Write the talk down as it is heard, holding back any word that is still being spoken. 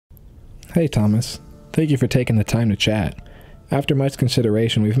Hey Thomas, thank you for taking the time to chat. After much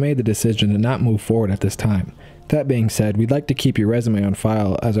consideration, we've made the decision to not move forward at this time. That being said, we'd like to keep your resume on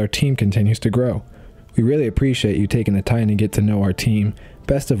file as our team continues to grow. We really appreciate you taking the time to get to know our team.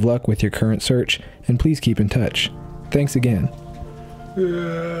 Best of luck with your current search, and please keep in touch. Thanks again.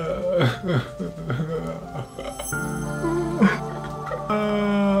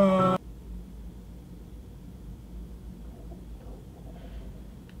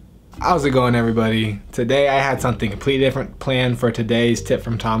 How's it going, everybody? Today I had something completely different planned for today's tip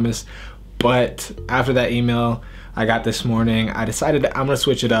from Thomas, but after that email I got this morning, I decided that I'm gonna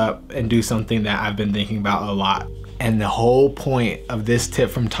switch it up and do something that I've been thinking about a lot. And the whole point of this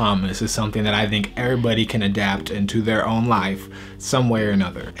tip from Thomas is something that I think everybody can adapt into their own life some way or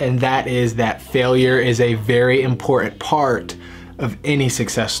another. And that is that failure is a very important part of any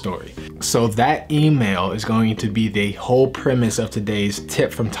success story. So that email is going to be the whole premise of today's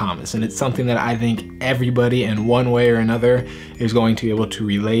tip from Thomas. And it's something that I think everybody in one way or another is going to be able to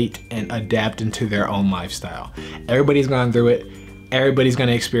relate and adapt into their own lifestyle. Everybody's gone through it. Everybody's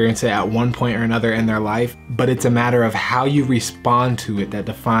gonna experience it at one point or another in their life, but it's a matter of how you respond to it that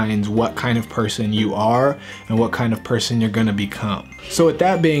defines what kind of person you are and what kind of person you're gonna become. So with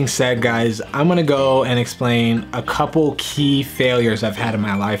that being said, guys, I'm gonna go and explain a couple key failures I've had in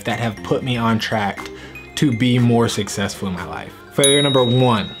my life that have put me on track to be more successful in my life. Failure number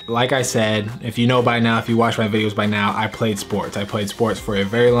one, like I said, if you know by now, if you watch my videos by now, I played sports. I played sports for a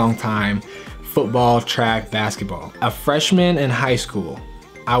very long time. Football, track, basketball. A freshman in high school,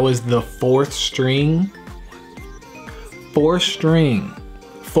 I was the fourth string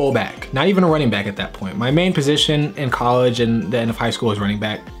fullback, not even a running back at that point. My main position in college and the end of high school was running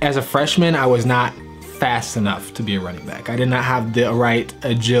back. As a freshman, I was not fast enough to be a running back. I did not have the right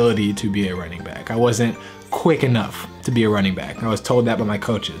agility to be a running back. I wasn't quick enough to be a running back. I was told that by my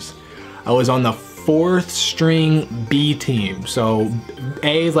coaches. I was on the fourth string B team. So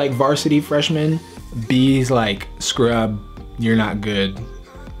A is like varsity freshman, B is like scrub, you're not good.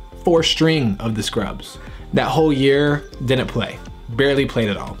 Fourth string of the scrubs. That whole year, didn't play. Barely played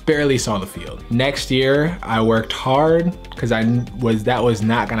at all, barely saw the field. Next year, I worked hard because that was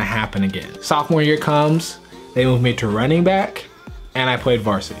not gonna happen again. Sophomore year comes, they moved me to running back, and I played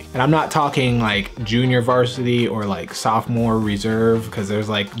varsity. And I'm not talking like junior varsity or like sophomore reserve, because there's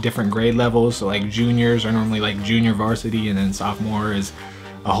like different grade levels. So like juniors are normally like junior varsity, and then sophomore is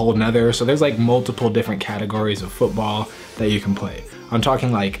a whole nother. So there's like multiple different categories of football that you can play. I'm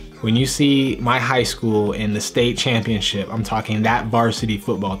talking like when you see my high school in the state championship, I'm talking that varsity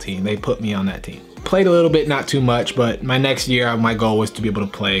football team. They put me on that team. Played a little bit, not too much, but my next year, my goal was to be able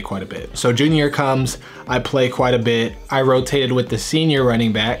to play quite a bit. So junior year comes, I play quite a bit. I rotated with the senior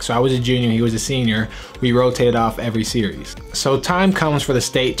running back. So I was a junior, he was a senior. We rotated off every series. So time comes for the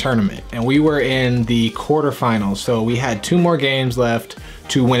state tournament, and we were in the quarterfinals. So we had 2 more games left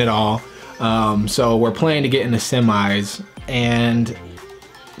to win it all. So we're playing to get in the semis, and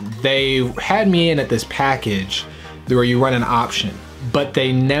they had me in at this package where you run an option, but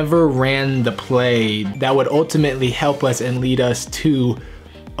they never ran the play that would ultimately help us and lead us to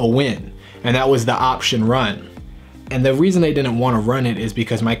a win. And that was the option run. And the reason they didn't want to run it is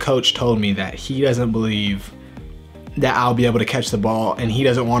because my coach told me that he doesn't believe that I'll be able to catch the ball, and he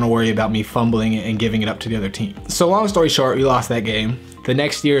doesn't want to worry about me fumbling it and giving it up to the other team. So long story short, we lost that game. The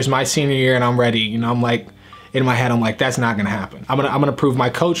next year is my senior year, and I'm ready. You know, I'm like, in my head, I'm like, that's not gonna happen. I'm gonna prove my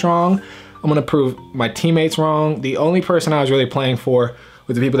coach wrong. I'm gonna prove my teammates wrong. The only person I was really playing for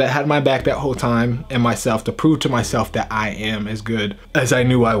was the people that had my back that whole time, and myself, to prove to myself that I am as good as I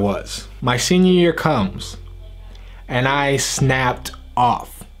knew I was. My senior year comes, and I snapped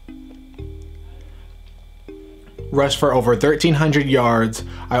off. Rushed for over 1,300 yards.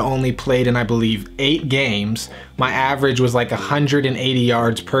 I only played in, I believe, 8 games. My average was like 180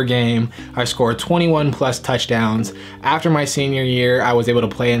 yards per game. I scored 21 plus touchdowns. After my senior year, I was able to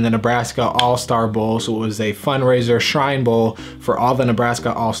play in the Nebraska All-Star Bowl. So it was a fundraiser shrine bowl for all the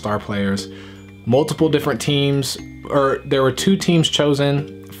Nebraska All-Star players. Multiple different teams, or there were 2 teams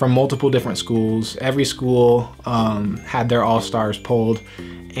chosen from multiple different schools. Every school had their All-Stars pulled,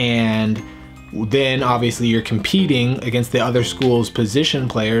 and then obviously you're competing against the other school's position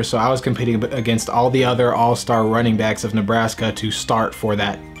players. So I was competing against all the other all-star running backs of Nebraska to start for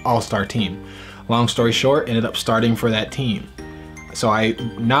that all-star team. Long story short, ended up starting for that team. So I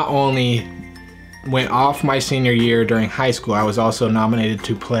not only went off my senior year during high school, I was also nominated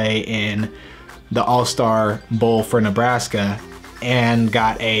to play in the All-Star Bowl for Nebraska and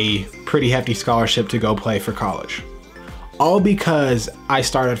got a pretty hefty scholarship to go play for college. All because I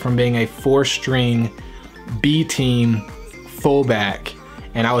started from being a 4-string B team fullback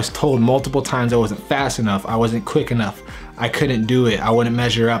And I was told multiple times I wasn't fast enough, I wasn't quick enough, I couldn't do it, I wouldn't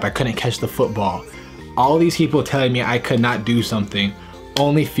measure up, I couldn't catch the football. All these people telling me I could not do something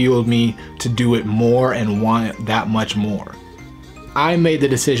only fueled me to do it more and want it that much more. I made the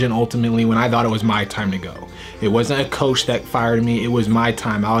decision ultimately when I thought it was my time to go. It wasn't a coach that fired me, it was my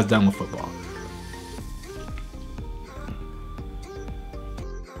time. I was done with football.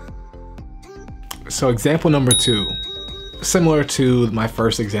 So example number 2. Similar to my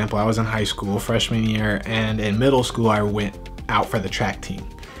first example, I was in high school, freshman year, and in middle school I went out for the track team.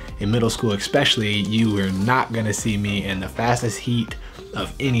 In middle school especially, you were not gonna see me in the fastest heat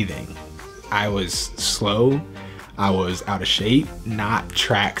of anything. I was slow, I was out of shape, not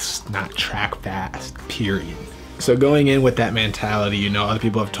track fast, period. So going in with that mentality, you know, other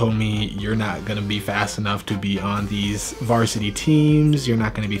people have told me you're not gonna be fast enough to be on these varsity teams, you're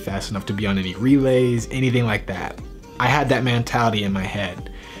not gonna be fast enough to be on any relays, anything like that. I had that mentality in my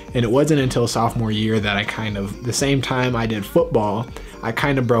head. And it wasn't until sophomore year that I kind of, the same time I did football, I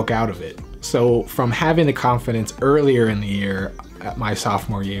kind of broke out of it. So from having the confidence earlier in the year, at my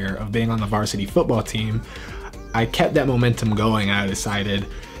sophomore year, of being on the varsity football team, I kept that momentum going. I decided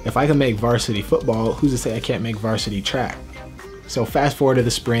if I can make varsity football, who's to say I can't make varsity track? So fast forward to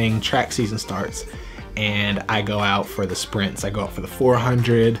the spring, track season starts, and I go out for the sprints. I go out for the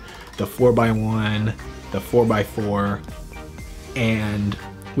 400, the 4x1, the 4x4, and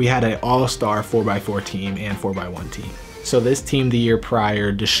we had an all-star 4x4 team and 4x1 team. So this team the year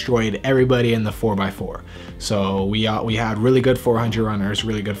prior destroyed everybody in the 4x4. So we had really good 400 runners,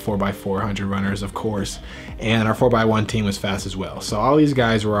 really good 4x400 runners, of course, and our 4x1 team was fast as well. So all these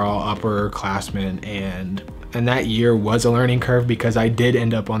guys were all upperclassmen, and that year was a learning curve because I did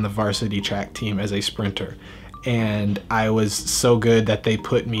end up on the varsity track team as a sprinter. And I was so good that they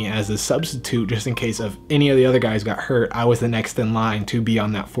put me as a substitute just in case of any of the other guys got hurt. I was the next in line to be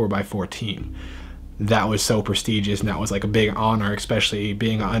on that 4x4 team. That was so prestigious, and that was like a big honor, especially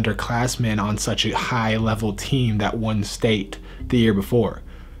being an underclassman on such a high level team that won state the year before.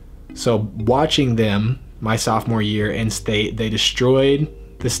 So watching them my sophomore year in state, they destroyed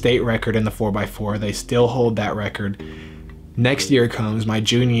the state record in the 4x4. They still hold that record. Next year comes, my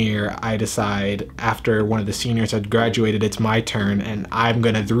junior year, I decide after one of the seniors had graduated, it's my turn, and I'm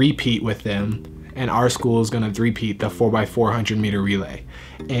gonna three-peat with them, and our school is gonna three-peat the 4x400 meter relay.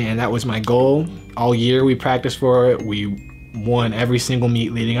 And that was my goal. All year we practiced for it. We won every single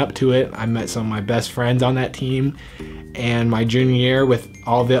meet leading up to it. I met some of my best friends on that team. And my junior year, with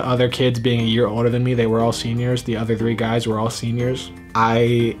all the other kids being a year older than me, they were all seniors. The other 3 guys were all seniors.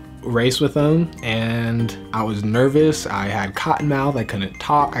 I raced with them and I was nervous. I had cotton mouth, I couldn't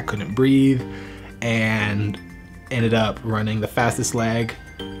talk, I couldn't breathe, and ended up running the fastest leg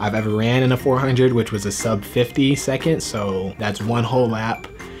I've ever ran in a 400, which was a sub 50 seconds. So that's one whole lap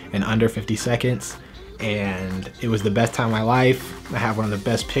in under 50 seconds. And it was the best time of my life. I have one of the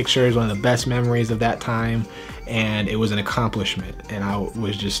best pictures, one of the best memories of that time. And it was an accomplishment. And I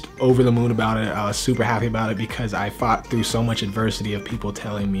was just over the moon about it. I was super happy about it because I fought through so much adversity of people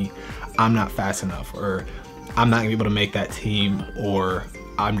telling me I'm not fast enough, or I'm not gonna be able to make that team, or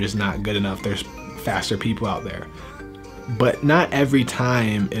I'm just not good enough. There's faster people out there. But not every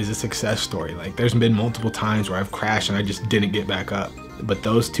time is a success story. Like, there's been multiple times where I've crashed and I just didn't get back up. But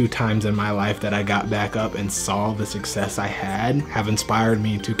those 2 times in my life that I got back up and saw the success I had have inspired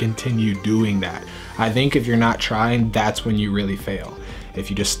me to continue doing that. I think if you're not trying, that's when you really fail. If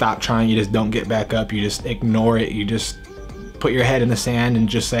you just stop trying, you just don't get back up, you just ignore it, you just put your head in the sand and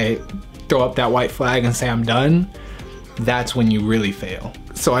just say, throw up that white flag and say I'm done, that's when you really fail.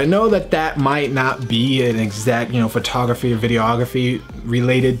 So I know that that might not be an exact, photography or videography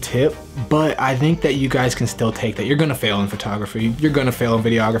related tip, but I think that you guys can still take that. You're gonna fail in photography, you're gonna fail in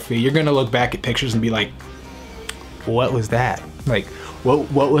videography, you're gonna look back at pictures and be like, what was that? Like,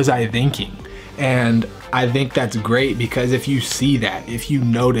 what was I thinking? And I think that's great, because if you see that, if you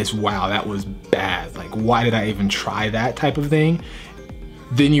notice, wow, that was bad, like, why did I even try that type of thing?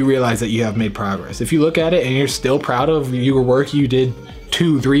 Then you realize that you have made progress. If you look at it and you're still proud of your work you did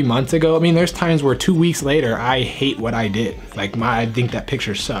 2-3 months ago, I mean, there's times where 2 weeks later, I hate what I did. Like, I think that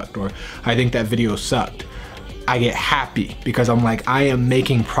picture sucked, or I think that video sucked. I get happy because I'm like, I am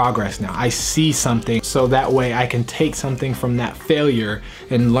making progress now. I see something, so that way I can take something from that failure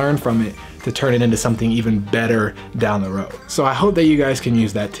and learn from it to turn it into something even better down the road. So I hope that you guys can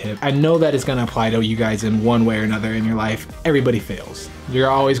use that tip. I know that it's gonna apply to you guys in one way or another in your life. Everybody fails. You're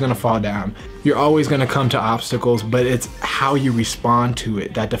always gonna fall down. You're always gonna come to obstacles, but it's how you respond to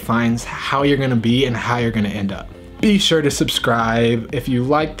it that defines how you're gonna be and how you're gonna end up. Be sure to subscribe. If you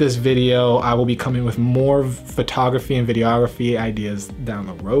like this video, I will be coming with more photography and videography ideas down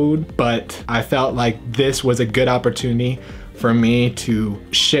the road, but I felt like this was a good opportunity for me to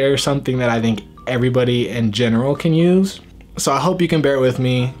share something that I think everybody in general can use. So I hope you can bear with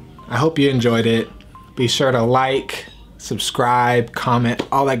me. I hope you enjoyed it. Be sure to like, subscribe, comment,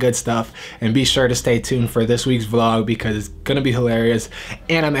 all that good stuff, and be sure to stay tuned for this week's vlog because it's gonna be hilarious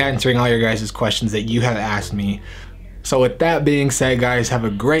and I'm answering all your guys' questions that you have asked me. So with that being said, guys, have a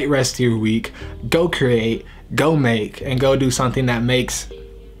great rest of your week. Go create, go make, and go do something that makes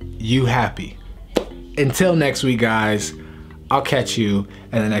you happy. Until next week, guys, I'll catch you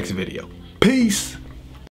in the next video. Peace.